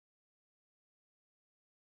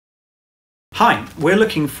Hi, we're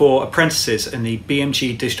looking for apprentices in the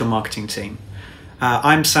BMG digital marketing team.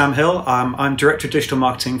 I'm Sam Hill, I'm Director of Digital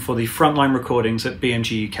Marketing for the frontline recordings at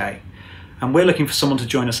BMG UK, and we're looking for someone to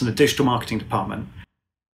join us in the digital marketing department.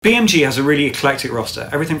 BMG has a really eclectic roster,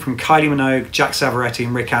 everything from Kylie Minogue, Jack Savoretti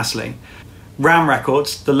and Rick Astley, Ram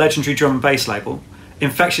Records, the legendary drum and bass label,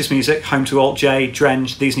 Infectious Music, home to Alt J,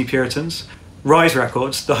 Drenge, These New Puritans, Rise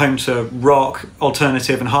Records, the home to rock,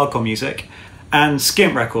 alternative and hardcore music, and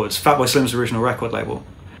Skimp Records, Fatboy Slim's original record label.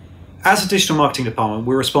 As a digital marketing department,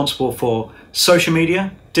 we're responsible for social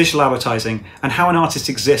media, digital advertising, and how an artist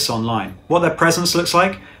exists online, what their presence looks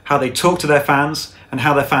like, how they talk to their fans, and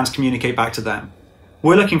how their fans communicate back to them.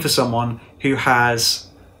 We're looking for someone who has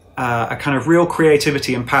a kind of real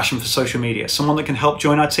creativity and passion for social media, someone that can help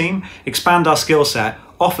join our team, expand our skill set,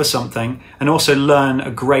 offer something, and also learn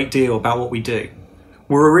a great deal about what we do.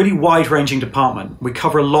 We're a really wide-ranging department. We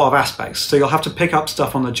cover a lot of aspects, so you'll have to pick up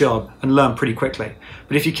stuff on the job and learn pretty quickly.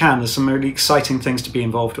 But if you can, there's some really exciting things to be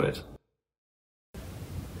involved with.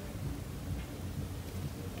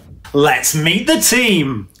 Let's meet the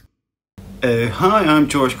team! Hi, I'm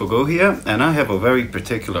George Gogo here, and I have a very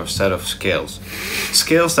particular set of skills.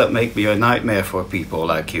 Skills that make me a nightmare for people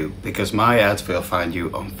like you, because my ads will find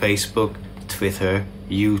you on Facebook, Twitter,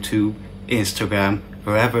 YouTube, Instagram,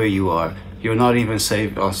 wherever you are. You're not even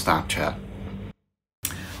saved on Snapchat.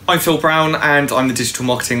 I'm Phil Brown and I'm the Digital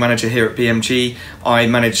Marketing Manager here at BMG. I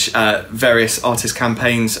manage various artist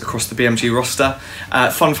campaigns across the BMG roster.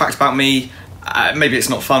 Fun fact about me, maybe it's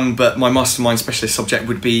not fun, but my mastermind specialist subject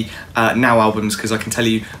would be Now albums, because I can tell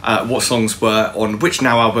you what songs were on which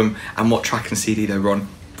Now album and what track and CD they were on.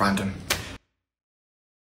 Random.